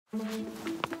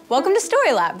Welcome to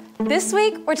Story Lab. This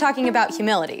week, we're talking about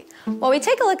humility, while we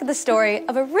take a look at the story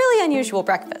of a really unusual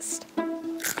breakfast.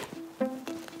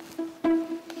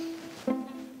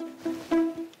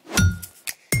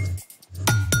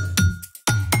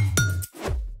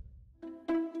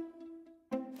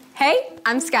 Hey,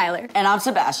 I'm Skylar. And I'm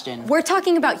Sebastian. We're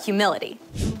talking about humility,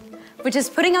 which is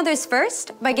putting others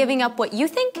first by giving up what you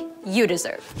think you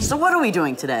deserve. So what are we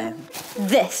doing today?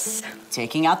 This.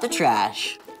 Taking out the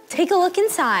trash. Take a look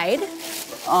inside.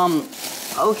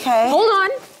 Okay. Hold on.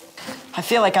 I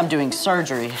feel like I'm doing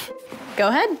surgery. Go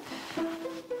ahead.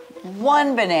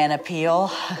 1 banana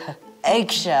peel,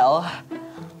 eggshell,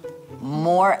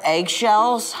 more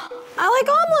eggshells, I like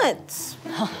omelets.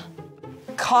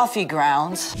 coffee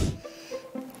grounds.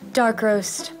 Dark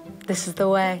roast. This is the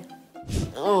way.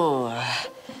 Ooh.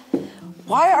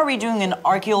 Why are we doing an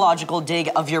archaeological dig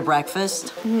of your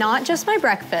breakfast? Not just my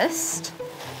breakfast.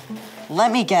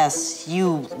 Let me guess,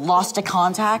 you lost a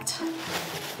contact?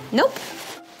 Nope.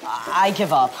 I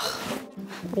give up.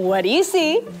 What do you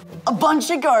see? A bunch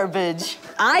of garbage.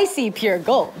 I see pure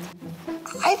gold.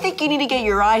 I think you need to get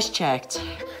your eyes checked.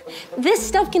 This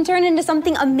stuff can turn into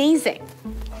something amazing.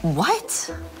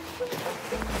 What?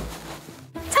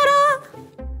 Ta-da!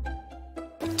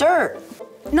 Dirt.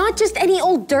 Not just any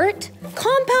old dirt.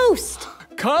 Compost.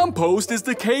 Compost is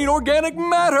decayed organic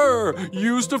matter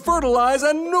used to fertilize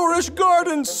and nourish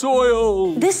garden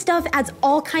soil. This stuff adds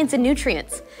all kinds of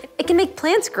nutrients. It can make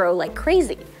plants grow like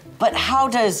crazy. But how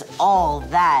does all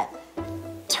that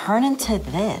turn into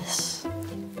this?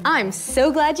 I'm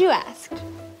so glad you asked.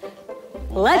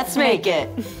 Let's make it.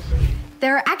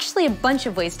 There are actually a bunch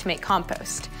of ways to make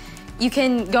compost. You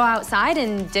can go outside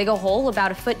and dig a hole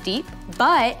about 1 foot deep,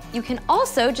 but you can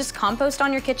also just compost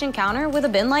on your kitchen counter with a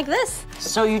bin like this.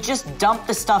 So you just dump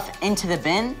the stuff into the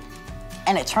bin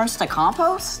and it turns to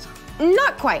compost?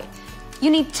 Not quite. You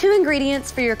need 2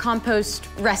 ingredients for your compost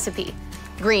recipe,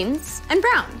 greens and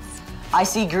browns. I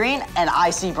see green and I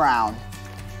see brown.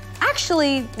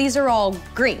 Actually, these are all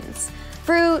greens.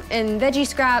 Fruit and veggie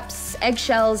scraps,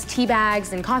 eggshells, tea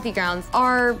bags, and coffee grounds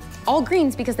are all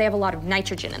greens because they have a lot of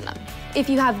nitrogen in them. If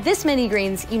you have this many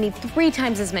greens, you need 3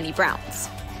 times as many browns.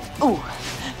 Ooh,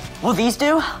 will these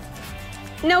do?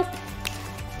 Nope.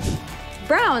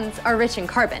 Browns are rich in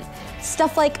carbon,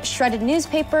 stuff like shredded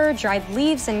newspaper, dried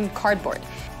leaves, and cardboard.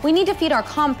 We need to feed our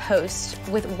compost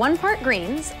with 1 part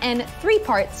greens and 3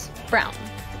 parts brown.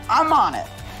 I'm on it.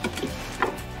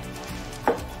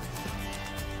 All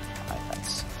right,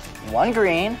 that's 1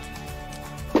 green,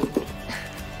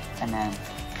 and then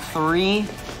 3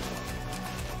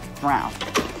 brown.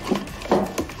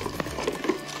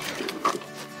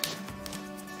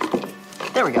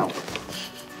 There we go.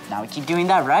 Now we keep doing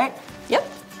that, right? Yep.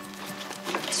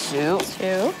 2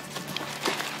 2.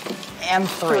 and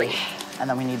 3. And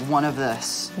then we need 1 of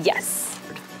this. Yes.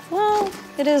 Well,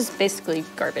 it is basically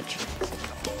garbage.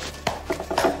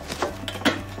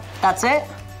 That's it?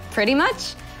 Pretty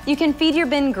much. You can feed your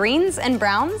bin greens and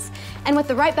browns, and with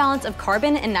the right balance of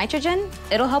carbon and nitrogen,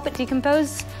 it'll help it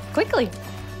decompose quickly.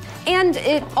 And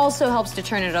it also helps to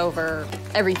turn it over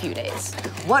every few days.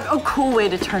 What a cool way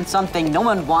to turn something no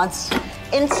one wants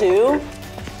into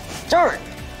dirt.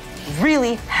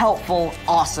 Really helpful,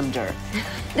 awesome dirt.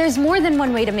 There's more than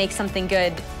one way to make something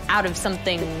good out of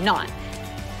something not.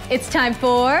 It's time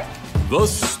for... The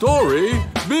story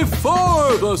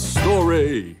before the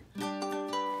story.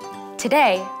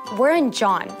 Today, we're in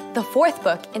John, the 4th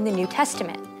book in the New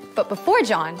Testament. But before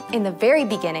John, in the very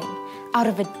beginning, out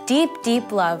of a deep,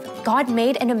 deep love, God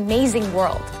made an amazing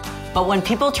world. But when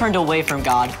people turned away from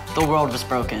God, the world was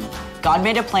broken. God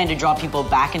made a plan to draw people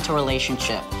back into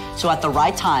relationship. So at the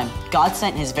right time, God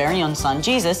sent his very own son,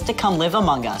 Jesus, to come live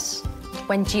among us.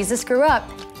 When Jesus grew up,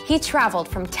 he traveled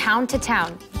from town to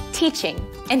town, teaching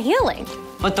and healing.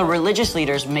 But the religious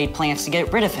leaders made plans to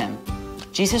get rid of him.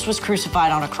 Jesus was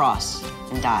crucified on a cross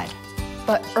and died.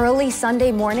 But early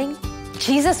Sunday morning,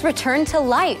 Jesus returned to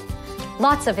life.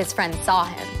 Lots of his friends saw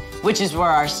him. Which is where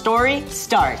our story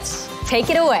starts. Take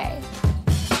it away.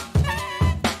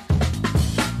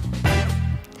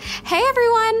 Hey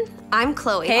everyone, I'm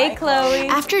Chloe. Hey, Chloe.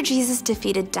 After Jesus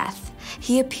defeated death,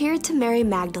 he appeared to Mary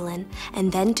Magdalene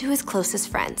and then to his closest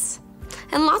friends,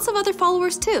 and lots of other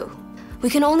followers too. We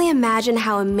can only imagine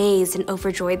how amazed and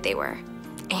overjoyed they were,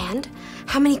 and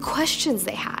how many questions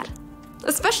they had,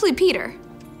 especially Peter.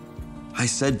 I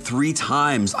said 3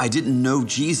 times I didn't know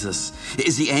Jesus.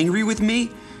 Is he angry with me?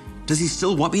 Does he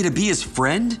still want me to be his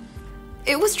friend?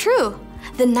 It was true.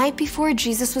 The night before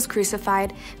Jesus was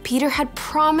crucified, Peter had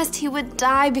promised he would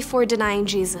die before denying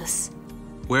Jesus.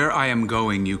 Where I am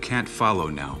going, you can't follow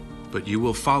now, but you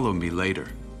will follow me later.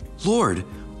 Lord,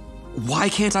 why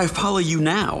can't I follow you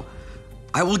now?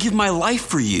 I will give my life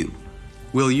for you.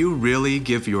 Will you really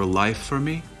give your life for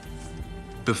me?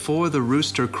 Before the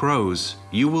rooster crows,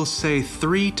 you will say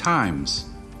 3 times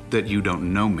that you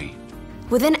don't know me.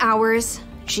 Within hours,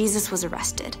 Jesus was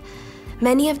arrested.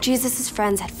 Many of Jesus'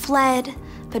 friends had fled,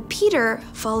 but Peter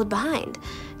followed behind,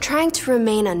 trying to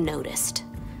remain unnoticed.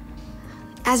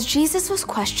 As Jesus was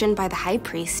questioned by the high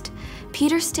priest,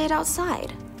 Peter stayed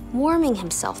outside, warming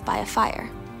himself by a fire.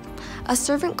 A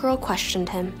servant girl questioned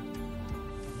him.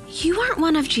 You aren't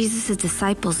one of Jesus'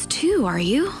 disciples too, are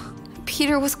you?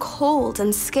 Peter was cold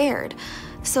and scared,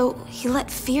 so he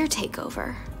let fear take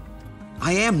over.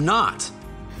 I am not.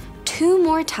 2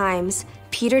 more times,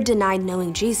 Peter denied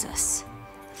knowing Jesus.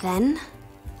 Then,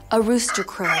 a rooster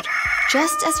crowed,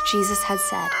 just as Jesus had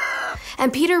said,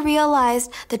 and Peter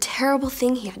realized the terrible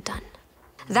thing he had done.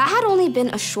 That had only been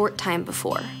a short time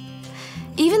before.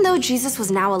 Even though Jesus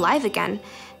was now alive again,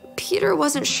 Peter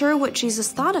wasn't sure what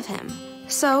Jesus thought of him.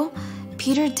 So,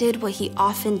 Peter did what he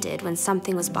often did when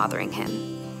something was bothering him.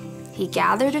 He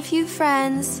gathered a few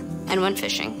friends and went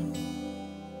fishing.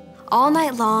 All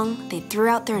night long, they threw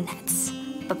out their nets,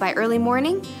 but by early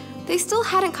morning, they still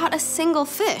hadn't caught a single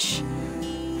fish.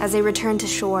 As they returned to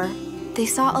shore, they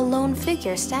saw a lone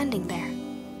figure standing there.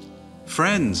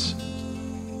 Friends,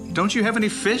 don't you have any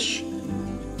fish?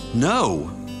 No.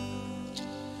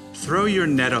 Throw your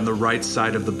net on the right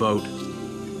side of the boat.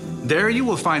 There you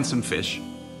will find some fish.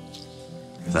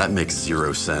 That makes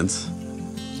 0 sense.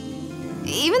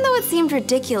 Even though it seemed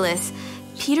ridiculous,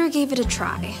 Peter gave it a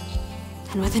try.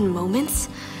 And within moments,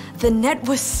 the net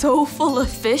was so full of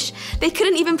fish, they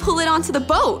couldn't even pull it onto the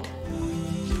boat.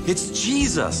 It's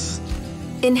Jesus.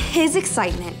 In his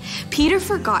excitement, Peter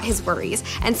forgot his worries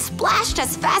and splashed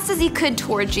as fast as he could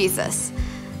toward Jesus.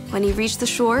 When he reached the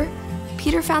shore,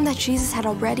 Peter found that Jesus had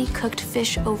already cooked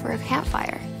fish over a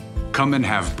campfire. Come and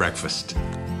have breakfast.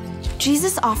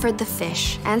 Jesus offered the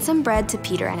fish and some bread to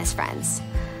Peter and his friends.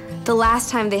 The last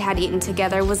time they had eaten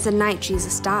together was the night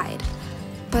Jesus died.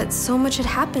 But so much had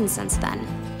happened since then.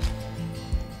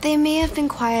 They may have been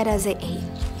quiet as they ate,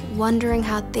 wondering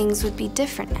how things would be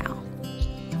different now.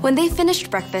 When they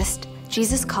finished breakfast,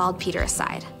 Jesus called Peter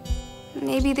aside.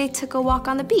 Maybe they took a walk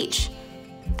on the beach.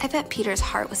 I bet Peter's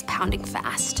heart was pounding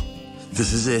fast.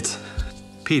 This is it.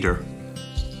 Peter,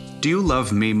 do you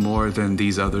love me more than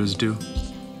these others do?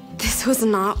 This was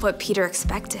not what Peter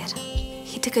expected.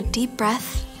 He took a deep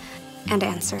breath and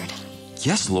answered.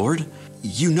 Yes, Lord.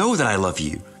 You know that I love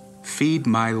you. Feed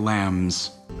my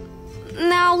lambs.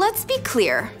 Now, let's be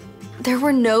clear. There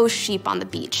were no sheep on the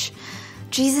beach.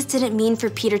 Jesus didn't mean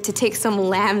for Peter to take some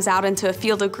lambs out into a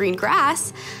field of green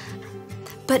grass.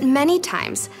 But many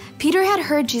times, Peter had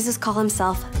heard Jesus call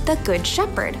himself the Good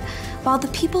Shepherd, while the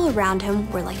people around him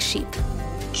were like sheep.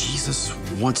 Jesus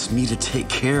wants me to take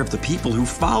care of the people who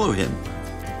follow him.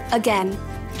 Again,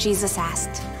 Jesus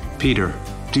asked, Peter,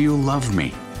 do you love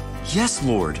me? Yes,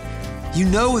 Lord. You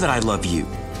know that I love you.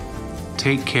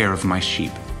 Take care of my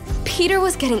sheep. Peter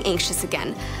was getting anxious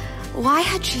again. Why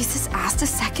had Jesus asked a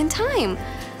second time?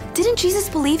 Didn't Jesus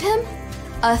believe him?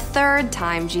 A third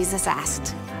time, Jesus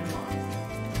asked,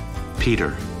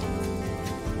 Peter,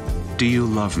 do you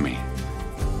love me?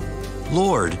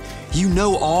 Lord, you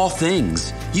know all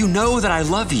things. You know that I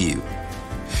love you.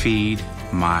 Feed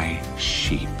my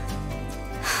sheep.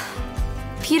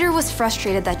 Peter was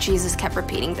frustrated that Jesus kept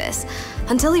repeating this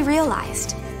until he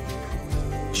realized.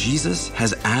 Jesus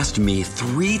has asked me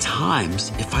 3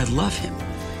 times if I love him.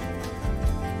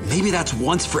 Maybe that's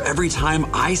once for every time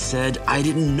I said I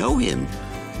didn't know him.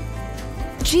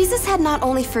 Jesus had not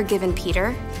only forgiven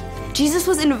Peter, Jesus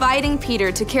was inviting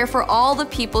Peter to care for all the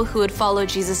people who would follow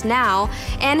Jesus now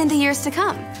and in the years to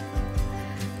come.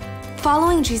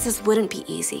 Following Jesus wouldn't be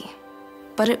easy,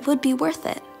 but it would be worth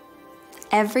it.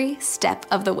 Every step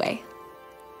of the way.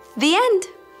 The end.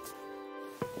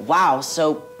 Wow,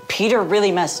 so Peter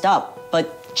really messed up,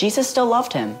 but Jesus still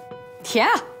loved him.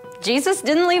 Yeah, Jesus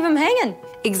didn't leave him hanging.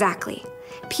 Exactly.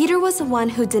 Peter was the one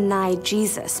who denied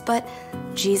Jesus, but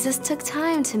Jesus took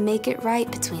time to make it right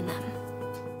between them.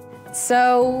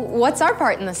 So, what's our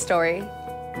part in the story?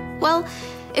 Well,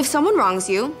 if someone wrongs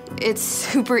you, it's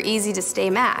super easy to stay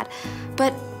mad.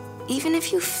 But even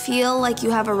if you feel like you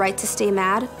have a right to stay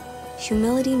mad,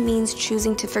 humility means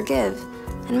choosing to forgive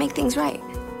and make things right.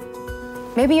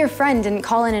 Maybe your friend didn't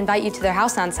call and invite you to their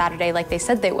house on Saturday like they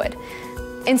said they would.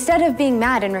 Instead of being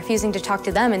mad and refusing to talk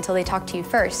to them until they talk to you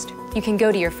first, you can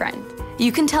go to your friend.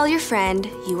 You can tell your friend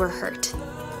you were hurt,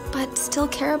 but still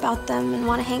care about them and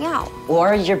want to hang out.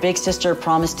 Or your big sister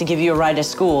promised to give you a ride to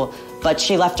school, but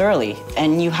she left early,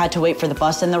 and you had to wait for the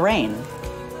bus in the rain.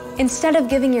 Instead of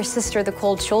giving your sister the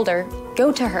cold shoulder,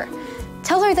 go to her.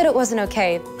 Tell her that it wasn't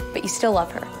okay, but you still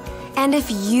love her. And if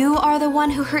you are the one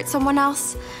who hurt someone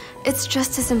else, it's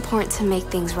just as important to make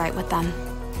things right with them.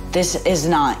 This is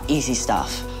not easy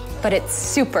stuff. But it's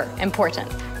super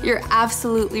important. You're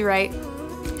absolutely right.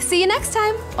 See you next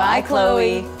time. Bye,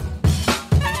 Chloe.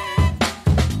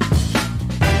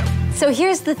 So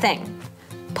here's the thing.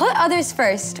 Put others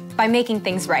first by making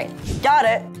things right. Got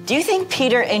it. Do you think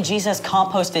Peter and Jesus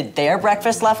composted their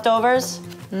breakfast leftovers?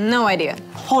 No idea.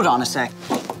 Hold on a sec.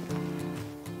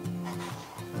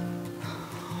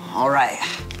 All right.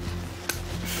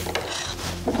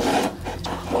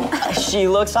 She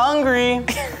looks hungry.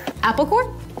 Apple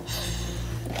core?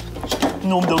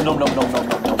 Nom, nom, nom, nom, nom,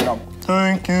 nom, nom, nom.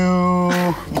 Thank you.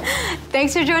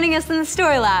 Thanks for joining us in the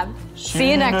Story Lab.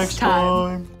 See you next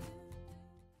time.